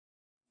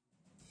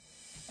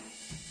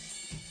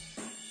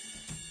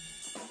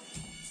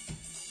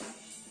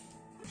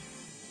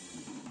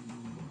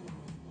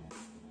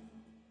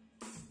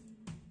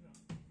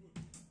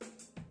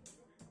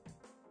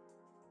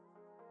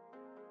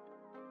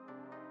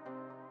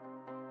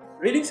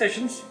Reading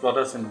sessions brought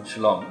us in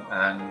Shillong,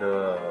 and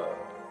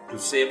to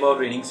say about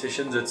reading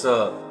sessions, it's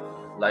a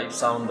live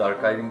sound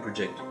archiving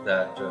project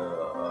that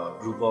a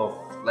group of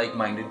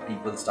like-minded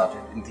people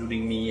started,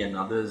 including me and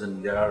others,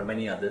 and there are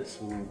many others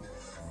who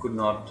could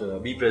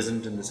not be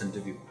present in this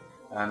interview.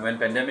 And when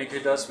pandemic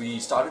hit us, we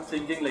started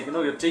thinking like,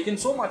 we've taken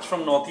so much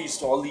from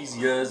Northeast all these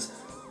years,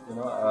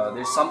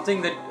 there's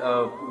something that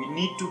we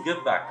need to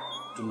give back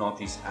to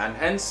Northeast, and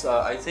hence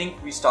I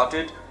think we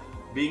started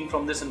being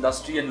from this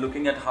industry and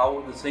looking at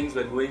how the things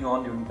were going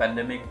on during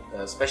pandemic,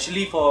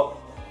 especially for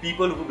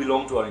people who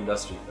belong to our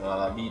industry,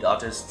 be it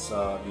artists,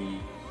 be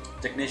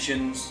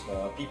technicians,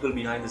 people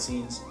behind the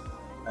scenes.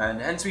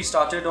 And hence we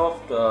started off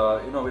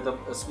with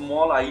a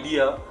small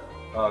idea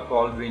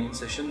called Reading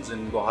Sessions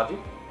in Guwahati.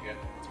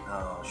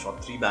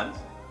 Shot 3 bands,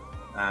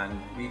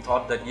 and we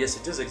thought that yes,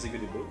 it is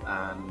executable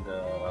and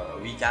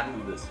we can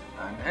do this,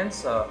 and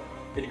hence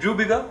it grew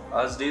bigger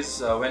as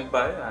days went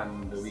by,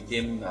 and we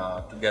came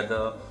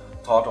together,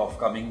 thought of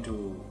coming to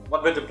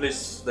what better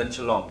place than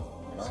Shillong,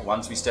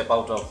 once we step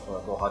out of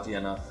Guwahati,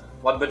 and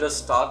what better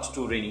start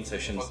to Reading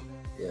Sessions.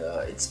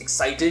 It's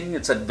exciting,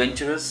 it's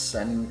adventurous,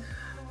 and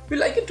we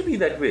like it to be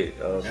that way,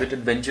 a bit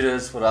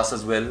adventurous for us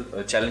as well,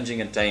 challenging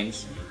at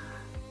times.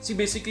 See,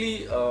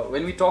 basically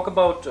when we talk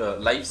about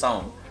live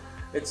sound,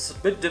 it's a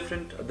bit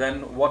different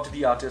than what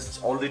the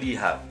artists already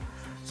have.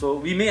 So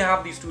we may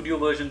have the studio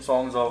version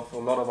songs of a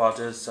lot of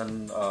artists,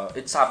 and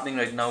it's happening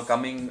right now,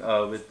 coming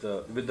with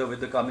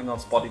the coming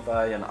of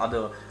Spotify and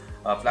other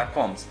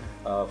platforms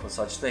for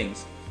such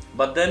things.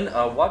 But then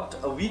what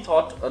we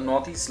thought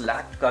Northeast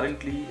lacked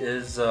currently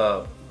is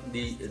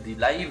the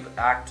live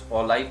act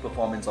or live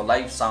performance or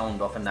live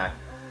sound of an act.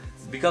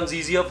 It becomes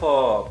easier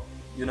for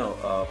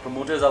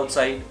promoters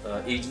outside,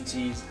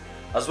 agencies,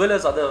 as well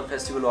as other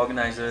festival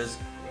organizers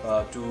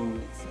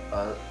to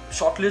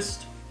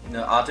shortlist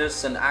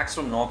artists and acts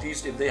from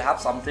Northeast if they have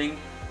something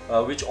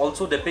which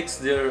also depicts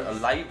their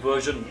live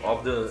version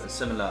of the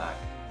similar act.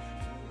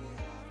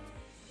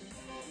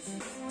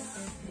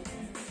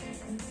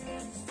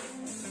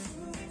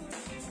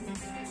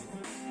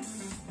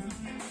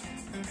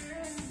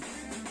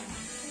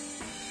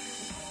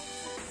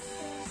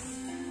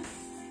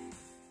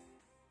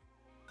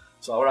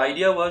 So our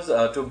idea was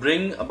to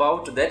bring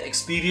about that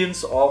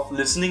experience of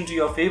listening to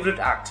your favorite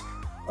act,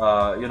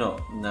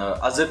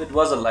 as if it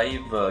was a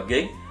live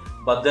gig,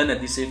 but then at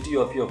the safety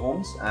of your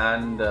homes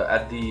and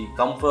at the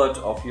comfort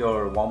of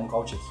your warm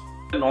couches.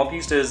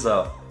 Northeast is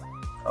a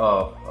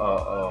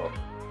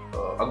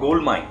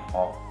gold mine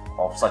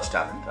of such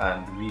talent,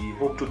 and we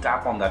hope to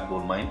tap on that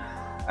gold mine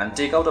and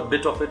take out a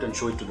bit of it and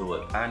show it to the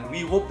world. And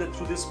we hope that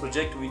through this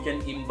project we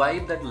can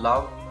imbibe that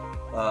love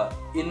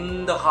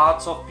in the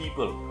hearts of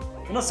people.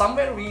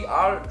 Somewhere we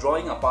are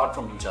drawing apart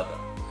from each other,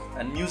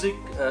 and music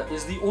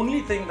is the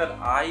only thing that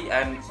I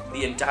and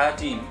the entire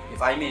team,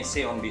 if I may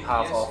say on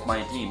behalf of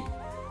my team,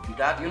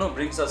 that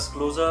brings us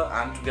closer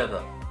and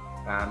together.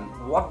 And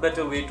what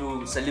better way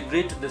to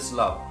celebrate this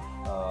love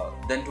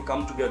than to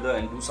come together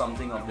and do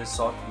something of this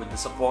sort with the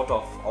support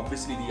of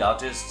obviously the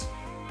artists,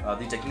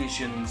 the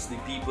technicians, the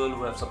people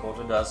who have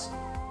supported us,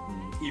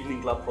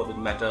 Evening Club for that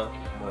matter,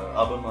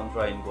 Urban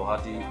Mantra in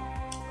Guwahati,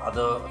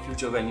 other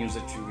future venues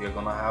that we are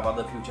going to have,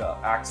 other future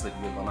acts that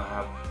we are going to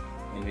have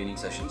in Reading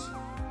Sessions.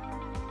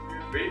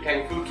 Very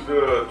thankful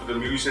to the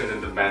musicians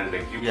and the band,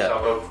 like you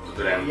shout out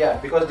to them. Yeah,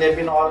 because they've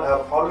been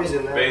always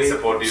in very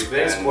supportive.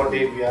 Very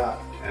supportive,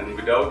 And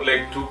without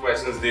like 2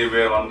 questions, they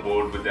were on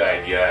board with the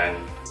idea.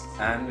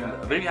 And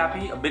very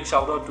happy. A big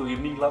shout out to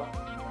Evening Club,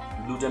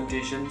 Blue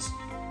Temptations,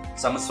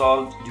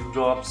 Somersault,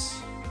 Dewdrops,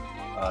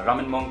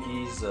 Ramen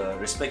Monkeys,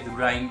 Respect the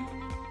Grind.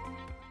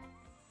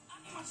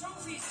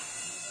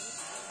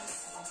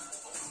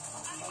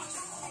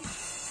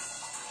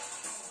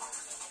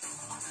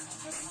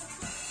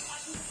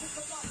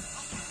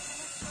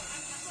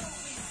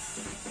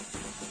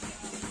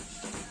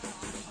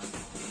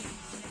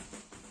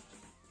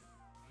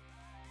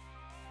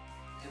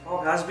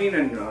 Hip-hop has been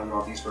in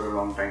Northeast for a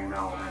long time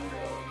now,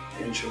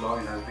 and in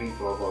Shillong it has been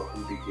for about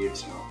 2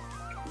 decades now.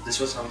 This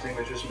was something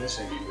which was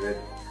missing,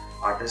 where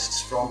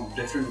artists from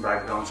different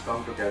backgrounds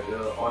come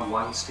together on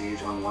one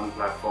stage, on one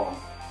platform.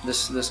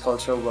 This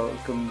culture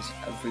welcomes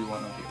every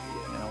one of you,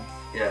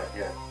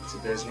 Yeah. So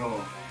there's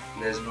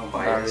no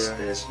bias,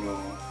 there's no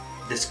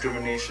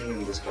discrimination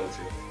in this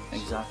culture.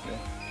 Exactly.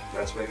 So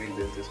that's why we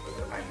live this for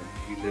the line.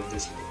 We live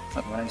this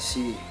way. When I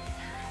see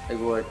like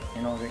what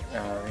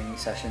Reading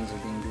Sessions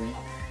have been doing,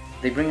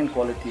 they bring in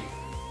quality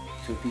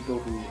to people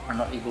who are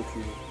not able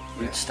to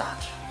reach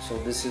that. So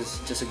this is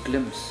just a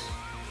glimpse.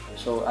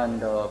 So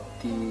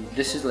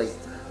this is like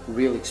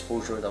real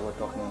exposure that we're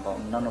talking about.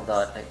 None of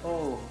that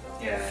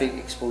fake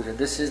exposure.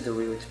 This is the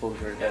real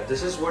exposure. Yeah,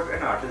 this is what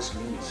an artist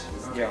needs.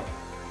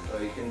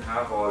 You can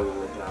have all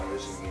the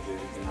glamorous images,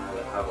 you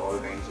can have all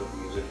kinds of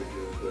music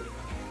videos, but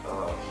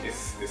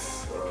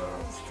if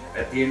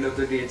at the end of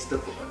the day it's the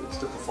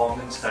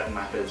performance that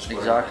matters.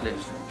 Exactly.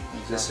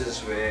 This is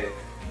where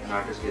an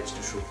artist gets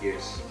to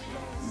showcase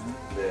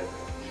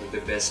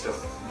the best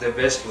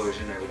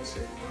version, I would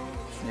say.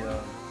 Yeah.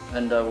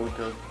 and I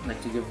would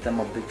like to give them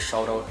a big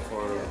shout out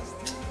for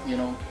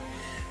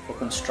for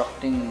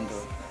constructing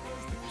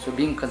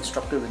being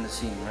constructive in the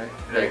scene, right?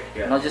 Right,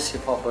 yeah. Not just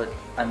hip hop, but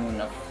I mean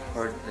I've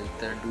heard like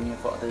they're doing it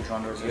for other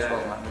genres as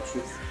well, man,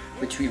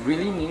 which we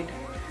really need.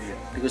 Yeah.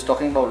 Because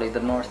talking about like the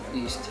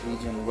northeast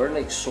region, we're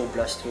like so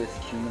blessed with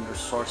human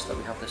resource that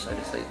we have this side.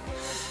 It's like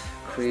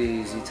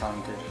crazy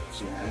talented.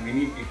 And we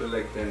need people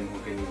like them who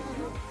can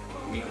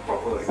make a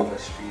proper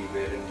industry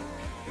wherein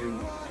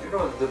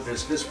the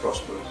business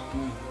prospers.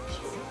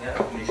 So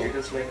yeah,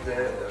 initiatives like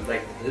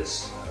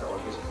this are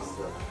always a thumbs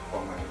up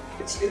for me.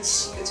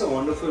 It's a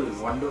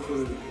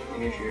wonderful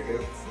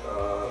initiative.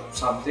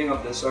 Something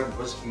of this sort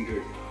was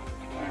needed,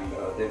 and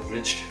they've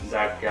bridged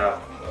that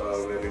gap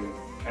wherein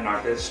an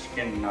artist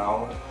can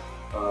now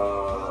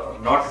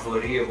not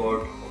worry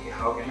about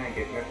how can I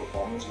get my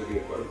performance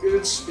video recorded.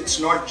 Because it's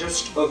not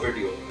just a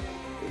video.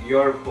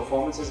 Your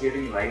performance is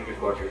getting live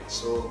recorded,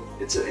 so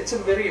it's a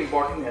very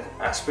important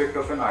aspect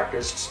of an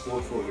artist's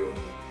portfolio.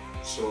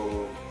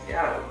 So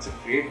yeah, it's a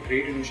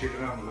great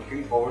initiative. I'm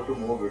looking forward to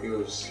more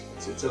videos.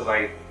 It's a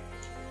vibe.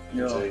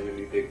 Yeah. It's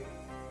really big.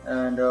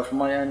 And from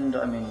my end,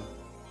 I mean,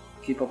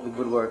 keep up the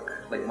good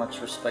work. Like much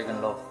respect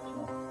and love.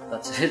 So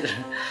that's it.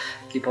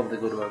 Keep up the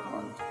good work,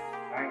 man.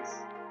 Thanks.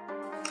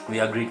 We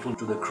are grateful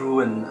to the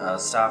crew and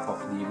staff of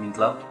the Evening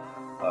Club.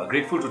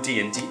 Grateful to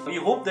TNT. We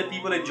hope that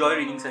people enjoy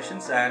reading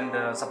sessions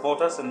and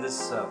support us in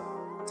this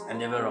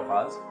endeavor of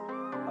ours.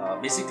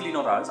 Basically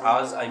not ours.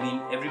 Ours, I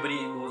mean everybody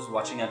who's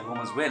watching at home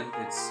as well.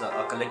 It's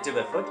a collective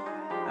effort,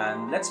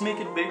 and let's make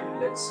it big.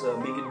 Let's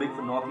make it big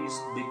for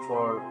Northeast, big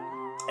for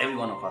every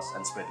one of us,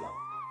 and spread love.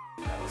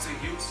 It's a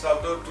huge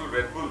shout out to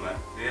Red Bull, man.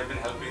 They have been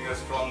helping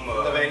us from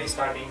the very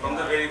starting. from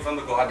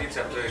the Guwahati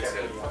chapter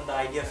itself. From the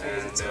idea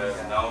phase And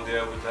itself. now they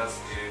are with us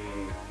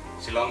in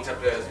Shillong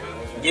chapter as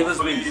well. Give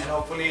us wings. And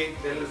hopefully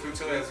In the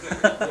future as well.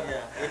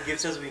 Yeah, it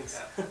gives us wings.